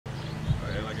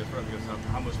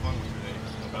how much fun was today?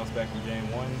 Bounce back from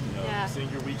game one,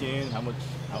 senior weekend. How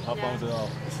fun was it all?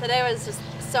 Today was just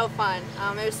so fun.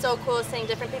 It was so cool seeing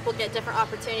different people get different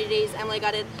opportunities. Emily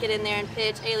got to get in there and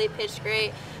pitch. Ali pitched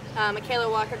great. Michaela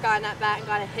Walker got in that bat and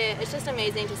got a hit. It's just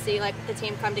amazing to see like the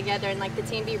team come together and like the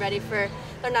team be ready for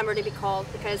their number to be called,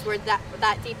 because we're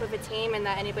that deep of a team and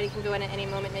that anybody can go in at any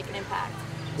moment and make an impact.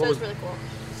 So it's really cool.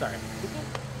 Sorry.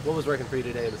 What was working for you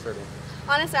today in the circle?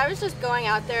 Honestly, I was just going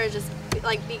out there and just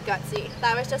like be gutsy.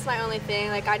 That was just my only thing.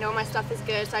 Like, I know my stuff is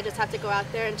good, so I just have to go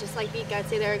out there and just like be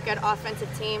gutsy. They're a good offensive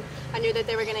team. I knew that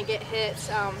they were going to get hits,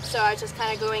 so I was just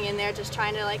kind of going in there just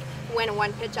trying to like win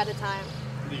one pitch at a time.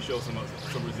 You showed some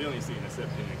resiliency in the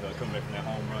seventh inning, coming back from that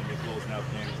home run, they closing out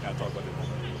the game. Kind of talk about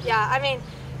that. Yeah, I mean,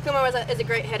 Kuma is a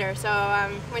great hitter, so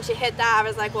when she hit that, I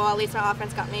was like, well, at least our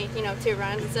offense got me, 2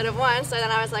 runs instead of 1. So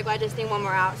then I was like, well, I just need 1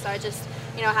 more out. So I just,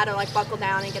 had to like buckle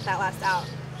down and get that last out.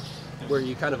 Were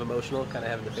you kind of emotional, kind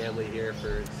of having the family here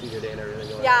for senior day and everything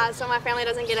going on? Yeah, so my family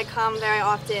doesn't get to come very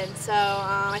often, so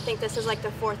I think this is like the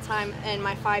 4th time in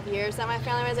my 5 years that my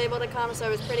family was able to come, so it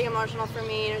was pretty emotional for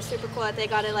me, and it was super cool that they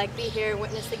got to like be here and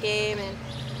witness the game, and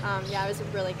it was a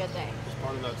really good day. As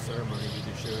part of that ceremony, did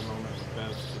you share a moment with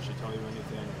Beth? Did she tell you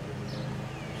anything?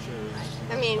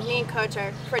 I mean, me and Coach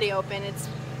are pretty open. It's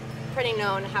pretty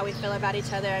known how we feel about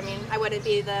each other. I mean, I wouldn't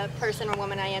be the person or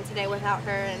woman I am today without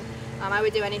her, and I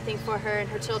would do anything for her and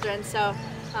her children, so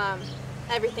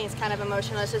everything's kind of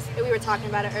emotional. It's just, we were talking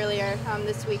about it earlier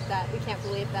this week, that we can't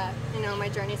believe that, my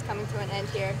journey's coming to an end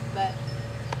here, but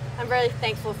I'm very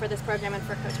thankful for this program and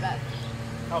for Coach Beth.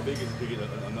 How big is it to get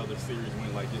another series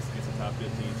win like this against a top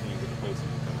 15 team with the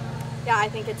postseason coming up? Yeah, I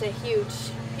think it's a huge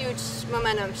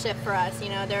momentum shift for us.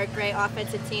 They're a great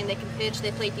offensive team. They can pitch, they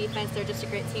play defense, they're just a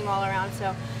great team all around,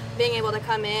 so being able to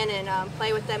come in and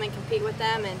play with them and compete with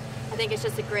them, and I think it's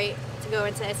just great to go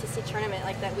into the SEC tournament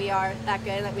like that. We are that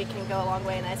good and that we can go a long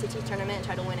way in the SEC tournament and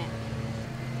try to win it.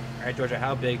 All right, Georgia,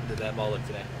 how big did that ball look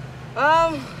today?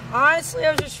 Honestly,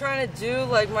 I was just trying to do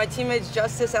like my teammates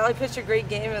justice. Ali pitched a great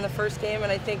game in the first game,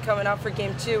 and I think coming out for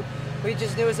game 2, we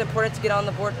just knew it was important to get on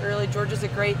the board early. Georgia's a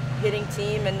great hitting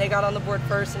team, and they got on the board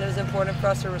first, and it was important for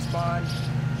us to respond.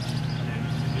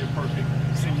 And you're perfect.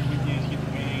 Senior weekend, you get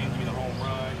the win, you get a home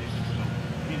run,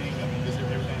 and hitting. I mean,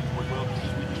 everything worked well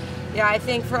this weekend. Yeah, I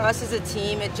think for us as a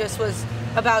team, it just was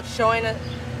about showing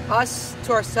us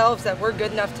to ourselves that we're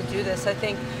good enough to do this. I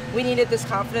think we needed this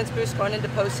confidence boost going into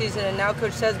postseason, and now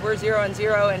Coach says we're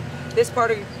 0-0, and this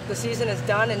part of the season is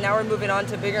done, and now we're moving on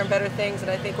to bigger and better things,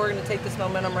 and I think we're going to take this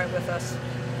momentum right with us.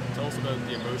 Tell us about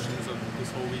the emotions of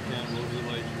this whole weekend. What was it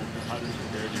like? How did it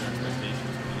compare to your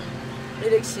expectations?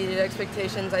 It exceeded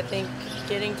expectations. I think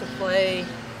getting to play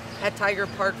at Tiger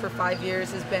Park for 5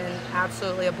 years has been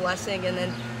absolutely a blessing, and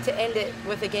then to end it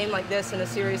with a game like this and a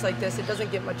series like this, it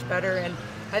doesn't get much better, and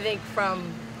I think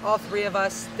from all 3 of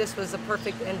us, this was a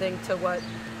perfect ending to what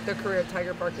their career at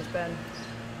Tiger Park has been.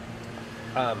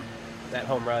 That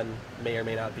home run may or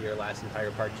may not be your last in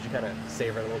Tiger Park. Did you kind of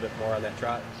savor it a little bit more on that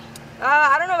trot?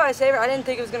 I don't know if I savor it. I didn't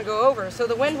think it was going to go over. So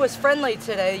the wind was friendly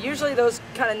today. Usually those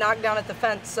kind of knock down at the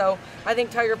fence. So I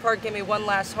think Tiger Park gave me one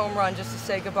last home run just to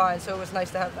say goodbye. And so it was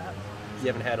nice to have that. You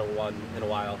haven't had a one in a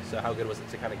while. So how good was it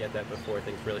to kind of get that before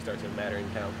things really start to matter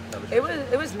and count?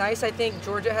 It was nice. I think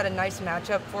Georgia had a nice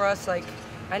matchup for us. Like,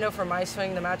 I know for my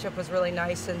swing, the matchup was really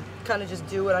nice and kind of just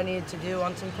do what I needed to do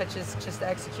on some pitches just to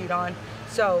execute on.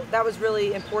 So that was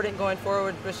really important going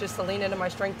forward, was just to lean into my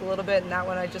strength a little bit, and that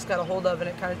one I just got a hold of, and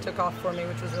it kind of took off for me,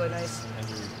 which was really nice. And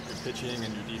your pitching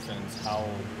and your defense, how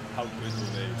good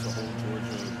were they to hold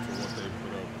Georgia to what they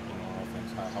put up on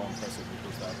offense? How impressive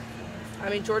was that performance? I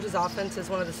mean, Georgia's offense is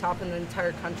one of the top in the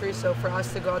entire country, so for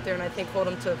us to go out there and I think hold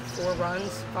them to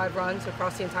 5 runs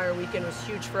across the entire weekend was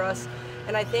huge for us.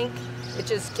 And I think it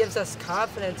just gives us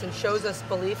confidence and shows us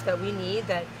belief that we need,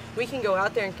 that we can go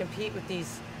out there and compete with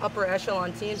these upper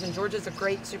echelon teams. And Georgia's a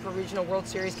great Super Regional World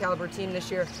Series caliber team this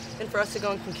year. And for us to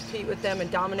go and compete with them and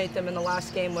dominate them in the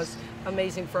last game was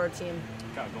amazing for our team.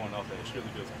 Kind of going off that, it really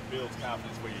builds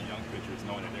confidence for your young pitchers,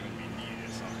 knowing that they're going to be needed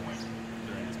at some point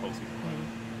during this postseason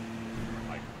play.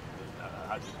 Like,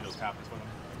 how do you build confidence for them?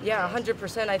 Yeah,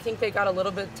 100%. I think they got a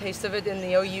little bit taste of it in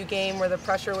the OU game where the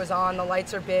pressure was on, the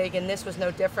lights are big, and this was no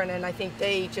different. And I think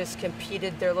they just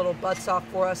competed their little butts off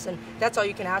for us, and that's all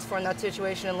you can ask for in that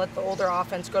situation, and let the older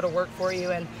offense go to work for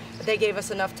you. And they gave us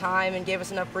enough time and gave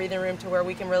us enough breathing room to where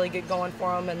we can really get going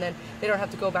for them, and then they don't have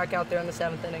to go back out there in the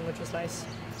 7th inning, which was nice.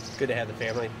 Good to have the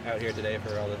family out here today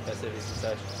for all the festivities and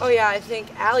such. Oh yeah, I think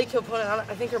Ali Kilponen,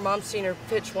 I think her mom's seen her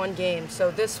pitch 1 game, so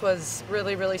this was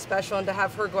really, really special, and to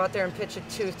have her go out there and pitch a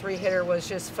 2-3 hitter was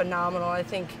just phenomenal. I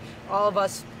think all of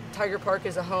us Tiger Park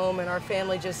is a home, and our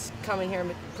family just coming here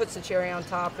puts the cherry on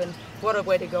top, and what a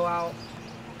way to go out.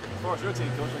 As far as your team,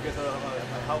 Coach, I guess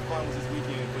how fun was this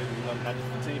weekend for not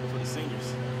just the team, but for the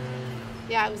seniors?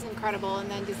 Yeah, it was incredible. And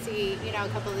then to see, a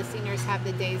couple of the seniors have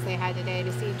the days they had today,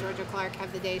 to see Georgia Clark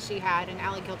have the day she had and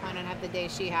Ali Kilponen have the day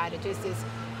she had, it just is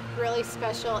really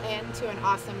special and to an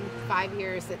awesome 5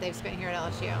 years that they've spent here at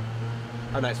LSU.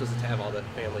 How nice was it to have all the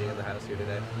family in the house here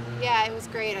today? Yeah, it was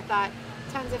great. I thought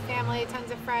tons of family, tons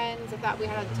of friends. I thought we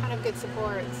had a ton of good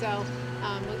support. So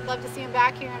we'd love to see them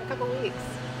back here in a couple weeks.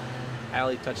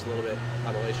 Ali touched a little bit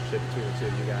on the relationship between the two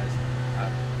of you guys.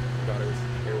 Your daughter was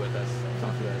here with us,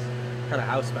 talking to us. Kind of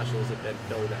how special has it been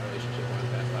building that relationship over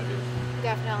the past 5 years?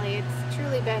 Definitely. It's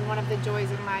truly been one of the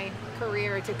joys of my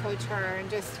career to coach her, and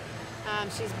just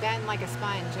she's been like a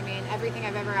sponge. I mean, everything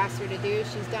I've ever asked her to do,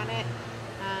 she's done it.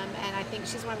 And I think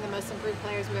she's one of the most improved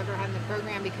players we've ever had in the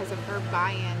program because of her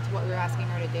buy-in to what we were asking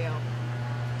her to do.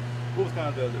 What was kind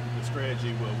of the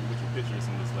strategy with your pitchers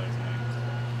in this last game?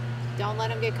 Don't let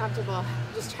them get comfortable.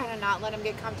 Just trying to not let them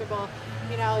get comfortable.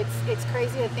 It's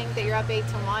crazy to think that you're up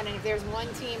 8-1, and if there's one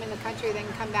team in the country that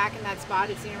can come back in that spot,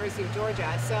 it's the University of Georgia.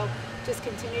 So just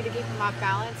continue to keep them off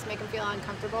balance, make them feel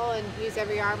uncomfortable, and use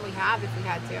every arm we have if we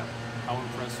had to. How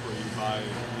impressed were you by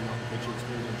the pitchers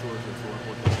here in Georgia for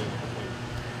what they did?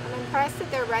 I'm impressed that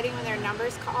they're ready when their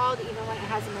number's called, even when it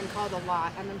hasn't been called a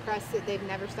lot. I'm impressed that they've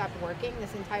never stopped working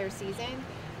this entire season.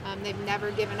 They've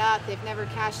never given up, they've never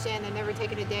cashed in, they've never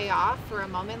taken a day off for a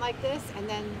moment like this, and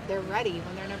then they're ready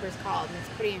when their number's called. And it's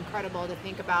pretty incredible to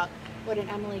think about what an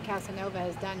Emily Casanova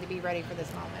has done to be ready for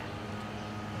this moment.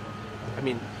 I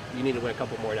mean, you need to win a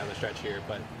couple more down the stretch here,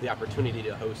 but the opportunity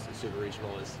to host the Super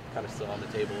Regional is kind of still on the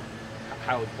table.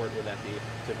 How important would that be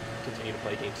to continue to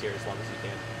play games here as long as you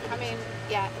can? I mean,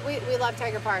 yeah, we love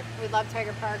Tiger Park. We love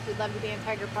Tiger Park. We'd love to be in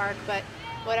Tiger Park, but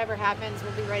whatever happens,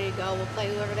 we'll be ready to go. We'll play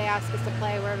whoever they ask us to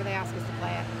play, wherever they ask us to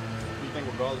play it. Do you think,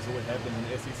 regardless of what happened in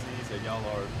the SECs, that y'all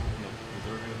are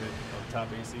deserving of the top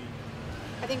 8 seed?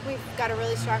 I think we've got a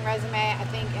really strong resume. I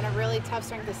think in a really tough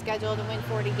strength of schedule to win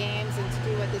 40 games and to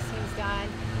do what this team's done.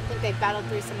 I think they've battled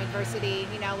through some adversity,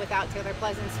 without Taylor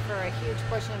Pleasance for a huge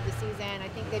portion of the season. I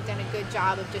think they've done a good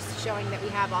job of just showing that we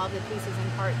have all the pieces and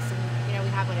parts and, we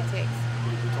have what it takes.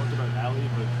 We talked about Ali,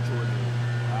 but Jordan,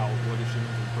 what is she in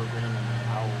the program, and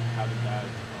how did that,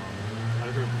 how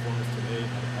did her performance today,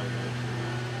 how did that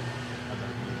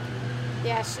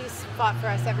Yeah, she's fought for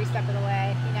us every step of the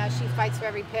way. She fights for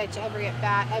every pitch, every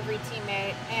at-bat, every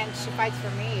teammate, and she fights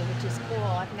for me, which is cool.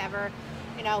 I've never,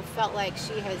 felt like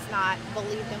she has not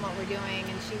believed in what we're doing,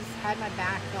 and she's had my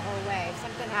back the whole way. If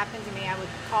something happened to me, I would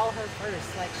call her first.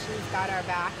 Like, she's got our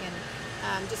back and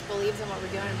just believes in what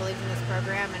we're doing and believes in this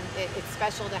program, and it's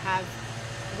special to have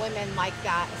women like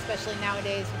that, especially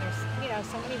nowadays when there's,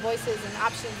 so many voices and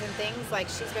options and things. Like,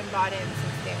 she's been bought in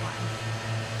since day one.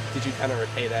 Did you kind of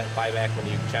repay that buyback when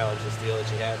you challenged the steal that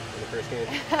she had in the first game?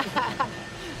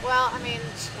 Well, I mean,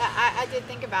 I did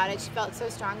think about it. She felt so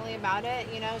strongly about it.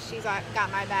 She's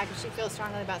got my back. If she feels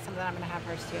strongly about something, I'm going to have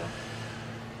hers too.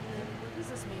 What does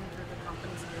this mean for the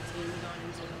confidence of your team going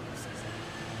into the season?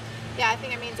 Yeah, I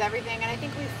think it means everything. And I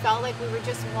think we felt like we were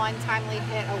just one timely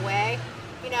hit away.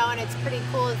 And it's pretty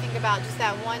cool to think about just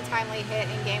that one timely hit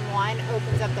in game 1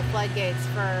 opens up the floodgates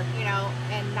for,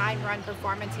 a 9-run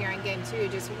performance here in game 2.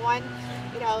 Just one,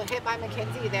 hit by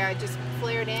McKenzie there, just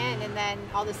flared in, and then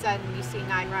all of a sudden you see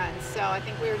 9 runs. So I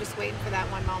think we were just waiting for that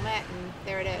one moment, and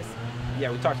there it is.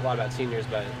 Yeah, we talked a lot about seniors,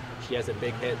 but she has a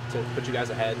big hit to put you guys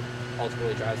ahead,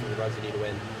 ultimately drives them the runs you need to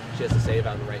win. She has to save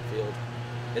out in the right field.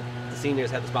 The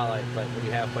seniors had the spotlight, but when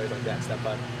you have players like that step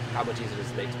up, how much easier does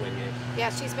it make to win games?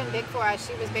 Yeah, she's been big for us.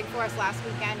 She was big for us last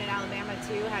weekend in Alabama,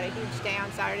 too. Had a huge day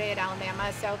on Saturday at Alabama.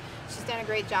 So she's done a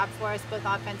great job for us, both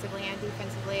offensively and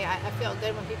defensively. I feel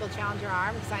good when people challenge her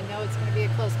arm because I know it's going to be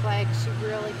a close play. She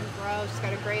really can throw. She's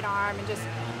got a great arm and just,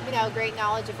 great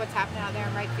knowledge of what's happening out there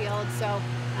in right field. So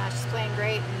she's playing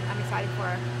great, and I'm excited for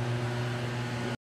her.